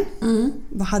kungafamiljen,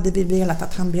 vad hade vi velat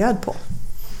att han bjöd på?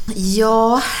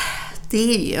 Ja,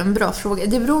 det är ju en bra fråga.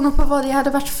 Det beror nog på vad det hade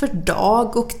varit för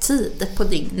dag och tid på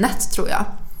dygnet, tror jag.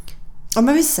 Ja,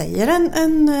 men vi säger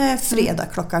en fredag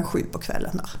klockan 7 på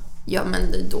kvällen då. Ja, men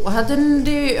då hade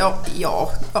det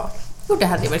och det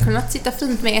hade väl kunnat sitta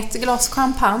fint med ett glas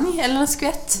champagne eller en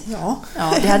skvätt. Ja,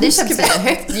 det hade ju känts väldigt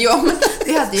högt. Ja, men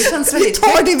det hade ju känts väldigt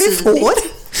högtidligt. Vi tar det vi får.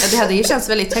 Ja, det hade ju känts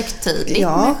väldigt högtidligt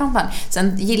med champagne.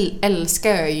 Sen älskar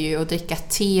jag ju att dricka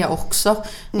te också.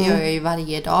 Det gör jag ju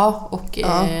varje dag och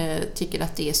tycker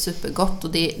att det är supergott.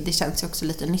 Och det känns ju också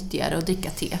lite nyttigare att dricka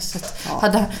te. Så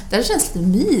det känns lite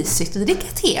mysigt att dricka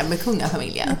te med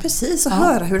kungafamiljen. Ja, precis, och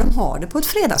höra hur de har det på ett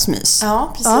fredagsmys.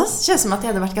 Ja, precis. Det känns som att det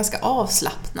hade varit ganska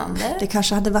avslappnande. Det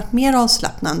kanske hade varit mer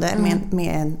avslappnande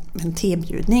med en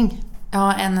tebjudning.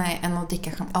 Ja, än att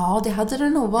dricka champagne. Ja, det hade det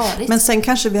nog varit. Men sen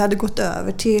kanske vi hade gått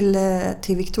över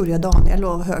till Victoria Daniel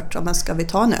och hört om ska vi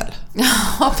ta en öl?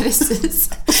 Ja, precis.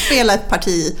 Och spela ett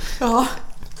parti. Ja.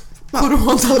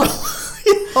 Corona.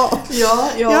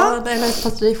 Ja, eller ett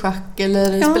partischack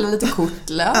eller spela lite kort.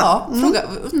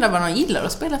 Undrar vad de gillar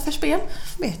att spela för spel.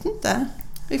 Vet inte.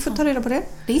 Vi får ta reda på det.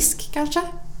 Risk kanske?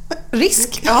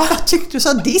 Risk? Ja, jag tyckte du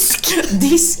sa disk.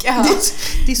 Disk, ja.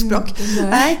 Diskbråck.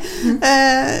 Nej.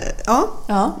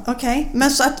 Okej.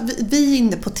 Men så att vi är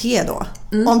inne på te då.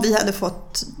 Om vi hade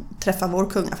fått träffa vår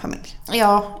kungafamilj.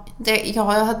 Ja, jag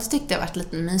hade tyckt det varit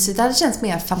lite mysigt. Det hade känts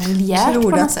mer familjärt på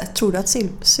något sätt. Tror du att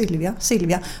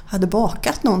Sylvia hade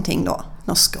bakat någonting då?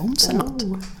 Någon scones eller något?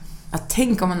 Ja,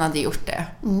 tänk om man hade gjort det.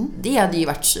 Det hade ju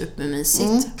varit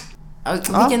supermysigt.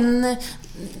 Vilken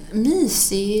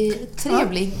mysig,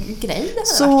 trevlig grej det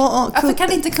så, varför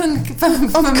kan inte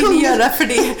familjen göra för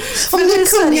det?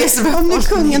 Om nu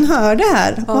kungen hör det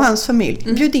här och hans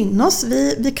familj, bjud in oss.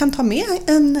 Vi kan ta med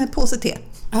en påse te.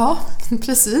 Ja,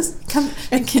 precis.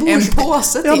 En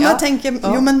påse te. Ja, man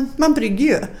tänker, men man brygger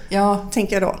ju. Ja.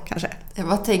 Tänker jag då kanske.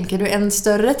 Vad tänker du? En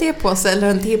större tepåse eller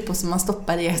en tepåse man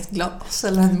stoppar i ett glas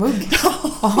eller en mugg? Ja,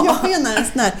 jag menar en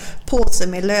sån här påse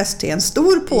med löste. En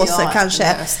stor påse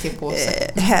kanske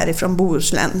härifrån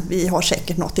Bohuslän. Vi har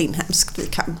säkert något inhemskt vi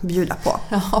kan bjuda på.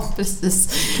 Ja, precis.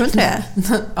 Tror inte det?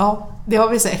 Ja, det har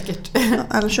vi säkert.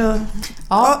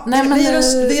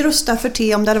 Vi röstar för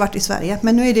te om det hade varit i Sverige.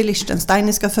 Men nu är det Liechtenstein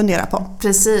ni ska fundera på.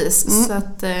 Precis, så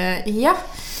att ja.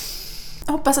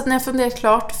 Jag hoppas att ni har funderat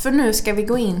klart, för nu ska vi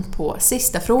gå in på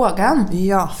sista frågan.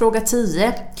 Ja. Fråga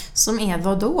 10, som är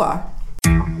vad då?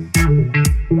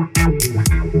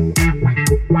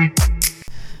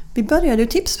 Vi började ju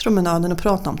tipspromenaden och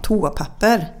prata om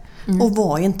toapapper. Och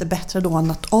var inte bättre då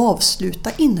än att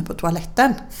avsluta inne på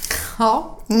toaletten.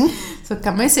 Ja, så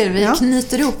kan man ju se det. Vi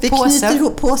knyter ihop påsen. Vi knyter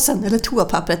ihop påsen eller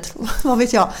toapappret, vad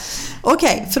vet jag.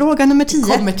 Okej, fråga nummer 10.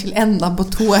 Kommer till ända på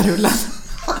toarullen.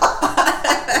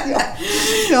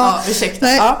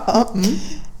 Ursäkta.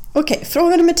 Okej,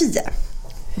 fråga nummer 10.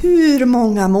 Hur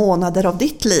många månader av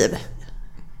ditt liv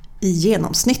i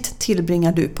genomsnitt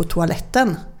tillbringar du på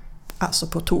toaletten? Alltså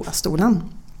på toastolen.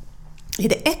 Är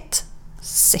det 1,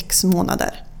 6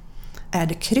 månader? Är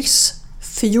det kryss,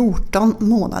 14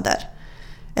 månader?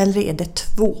 Eller är det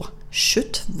 2,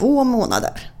 22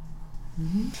 månader?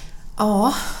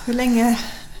 Ja. Hur länge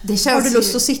har du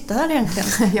lust att sitta här egentligen?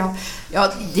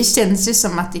 Ja, det känns ju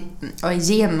som att i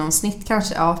genomsnitt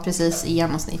kanske. Ja, precis, i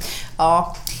genomsnitt.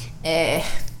 Ja,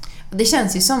 det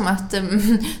känns ju som att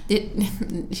det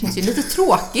känns ju lite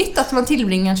tråkigt att man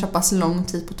tillbringar så pass lång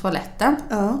tid på toaletten.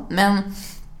 Ja.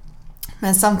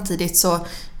 Men samtidigt så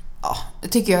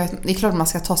tycker jag att det är klart att man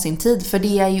ska ta sin tid, för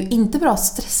det är ju inte bra att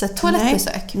stressa ett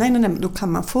toalettbesök. Nej, då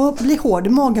kan man få bli hård i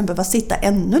magen, behöva sitta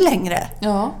ännu längre.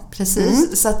 Ja,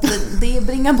 precis. Så att det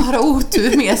bringar bara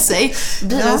otur med sig. Det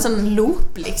blir en sån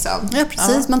loop liksom. Ja,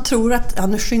 precis. Ja. Man tror att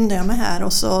nu skyndar jag mig här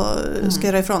och så ska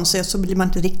jag ifrån sig, så blir man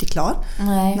inte riktigt klar.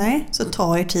 Nej, så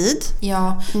ta er tid.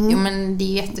 Ja, jo, men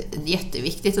det är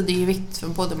jätteviktigt, och det är ju viktigt för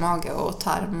både mage och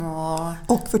tarm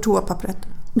och för toapappret.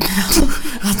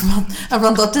 att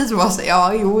man tar tid på sig.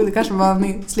 Ja, det kanske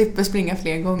man slipper springa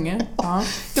fler gånger. Ja,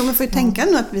 men får ju tänka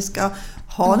nu att vi ska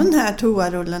ha den här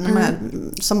toarullen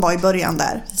som var i början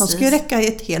där. De ska ju räcka i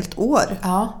ett helt år.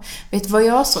 Ja, vet du vad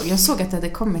jag såg? Jag såg att det hade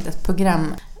kommit ett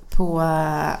program på,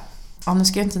 nu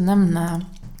ska jag inte nämna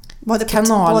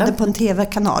kanalen. Var det på en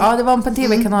tv-kanal? Ja, det var på en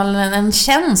tv-kanal, en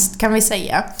tjänst kan vi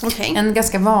säga. Okay. En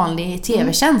ganska vanlig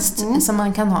tv-tjänst som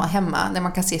man kan ha hemma, där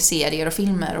man kan se serier och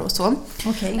filmer och så.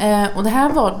 Okay. Och det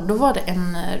här då var det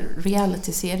en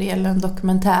reality-serie eller en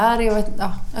dokumentär, jag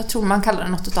tror man kallar det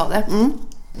något av det.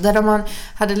 Där man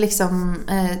hade liksom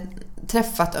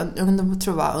träffat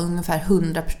ungefär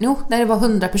 100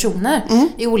 personer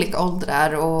i olika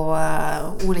åldrar och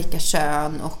olika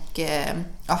kön och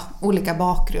olika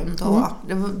bakgrund och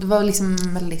det var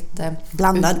liksom väldigt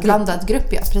blandad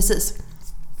grupp, ja, precis.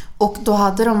 Och då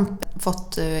hade de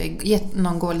fått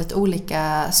genomgå lite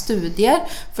olika studier,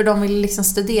 för de ville liksom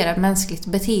studera mänskligt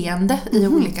beteende i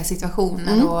olika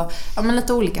situationer och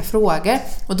lite olika frågor.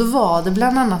 Och då var det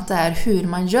bland annat där hur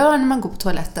man gör när man går på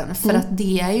toaletten, för att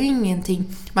det är ju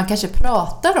ingenting man kanske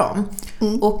pratar om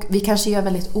och vi kanske gör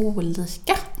väldigt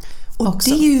olika. Och också.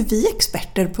 Det är ju vi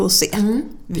experter på att se.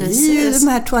 Vi är ju de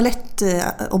här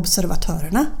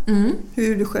toalettobservatörerna.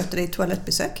 Hur du sköter dig i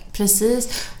toalettbesök. Precis.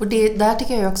 Och det där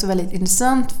tycker jag är också väldigt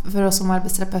intressant för oss som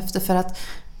arbetsterapeuter, för att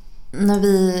när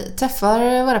vi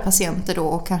träffar våra patienter då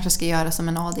och kanske ska göra som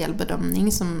en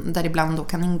ADL-bedömning där ibland då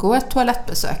kan ingå ett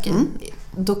toalettbesök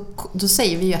då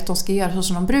säger vi ju att de ska göra så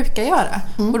som de brukar göra.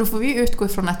 Och då får vi utgå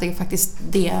ifrån att det är faktiskt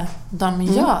det de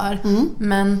gör.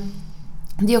 Men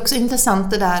det är också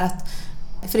intressant det där att,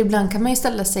 för ibland kan man ju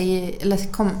ställa sig eller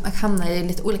hamna i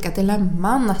lite olika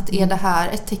dilemman, att är det här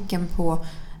ett tecken på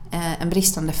en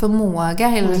bristande förmåga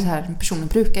eller det här personen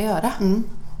brukar göra.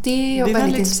 Det är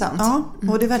väldigt intressant. Ja,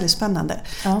 och det är väldigt spännande.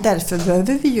 Därför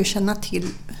behöver vi ju känna till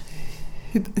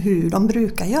hur de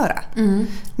brukar göra.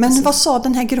 Men vad sa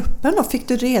den här gruppen då? Fick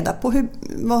du reda på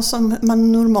vad som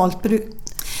man normalt brukar...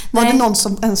 Var det någon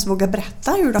som ens vågar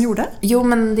berätta hur de gjorde? Jo,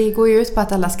 men det går ju ut på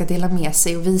att alla ska dela med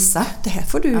sig och visa. Det här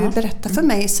får du berätta för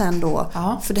mig sen då.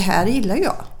 Ja. För det här gillar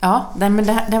jag. Ja,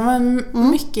 det var en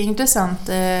mycket intressant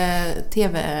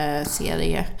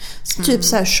tv-serie. Typ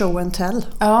så här show and tell.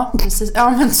 Ja, precis. Ja,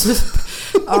 men typ.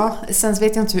 Ja, sen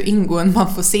vet jag inte hur ingående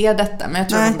man får se detta. Men jag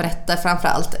tror att de berättar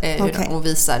framförallt och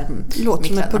visar. Låter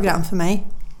som ett program för mig.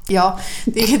 Ja,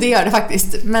 det gör det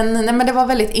faktiskt. Men det var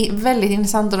väldigt, väldigt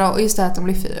intressant och just det att de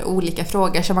lyfter olika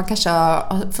frågor som man kanske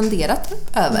har funderat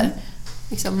över.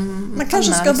 Liksom, man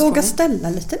kanske ska våga ställa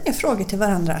lite mer frågor till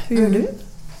varandra. Hur gör du?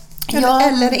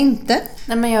 Eller inte?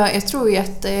 Nej, men jag tror ju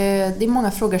att det är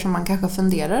många frågor som man kanske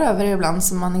funderar över ibland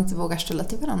som man inte vågar ställa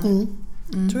till varandra.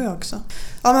 Tror jag också.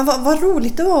 Ja, men vad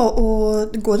roligt det var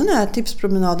att gå den här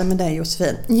tipspromenaden med dig,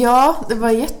 Josefin. Ja, det var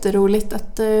jätteroligt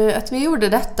att vi gjorde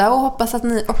detta och hoppas att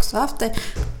ni också haft det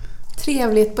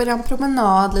trevligt på en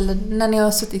promenad eller när ni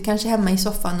har suttit kanske hemma i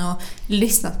soffan och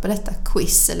lyssnat på detta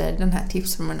quiz eller den här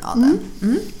tipspromenaden.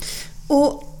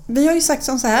 Och vi har ju sagt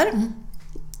som så här.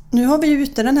 Nu har vi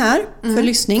ute den här för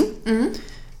lyssning.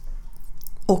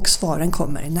 Och svaren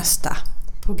kommer i nästa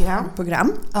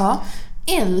program. Ja.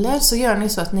 Eller så gör ni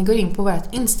så att ni går in på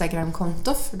vårt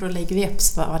Instagram-konto, för då lägger vi upp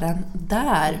svaren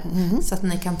där så att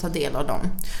ni kan ta del av dem.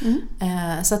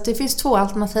 Så att det finns 2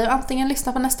 alternativ. Antingen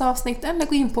lyssna på nästa avsnitt eller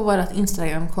gå in på vårt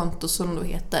Instagram-konto som då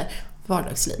heter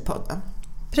Vardagslivpodden.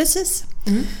 Precis.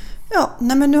 Ja,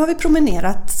 men nu har vi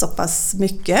promenerat så pass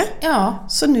mycket. Ja.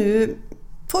 Så nu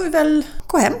får vi väl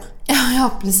gå hem. Ja,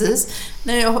 precis.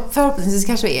 Förhoppningsvis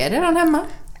kanske vi är redan hemma.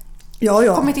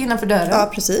 Ja. Kommit innanför dörren.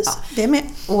 Ja, precis. Ja. Det är med.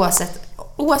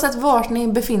 Oavsett vart ni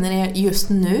befinner er just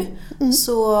nu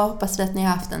så hoppas vi att ni har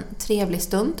haft en trevlig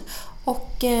stund.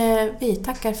 Och vi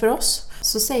tackar för oss.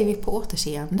 Så säger vi på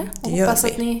återseende. Och hoppas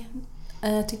att ni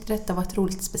tyckte detta var ett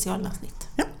roligt specialavsnitt.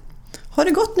 Ja. Ha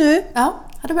det gott nu. Ja,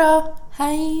 ha det bra.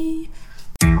 Hej!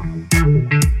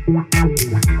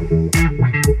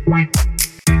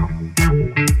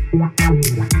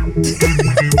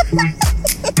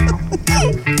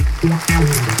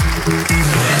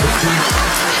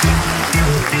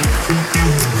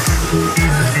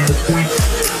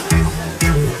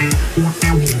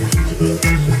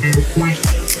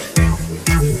 Wow.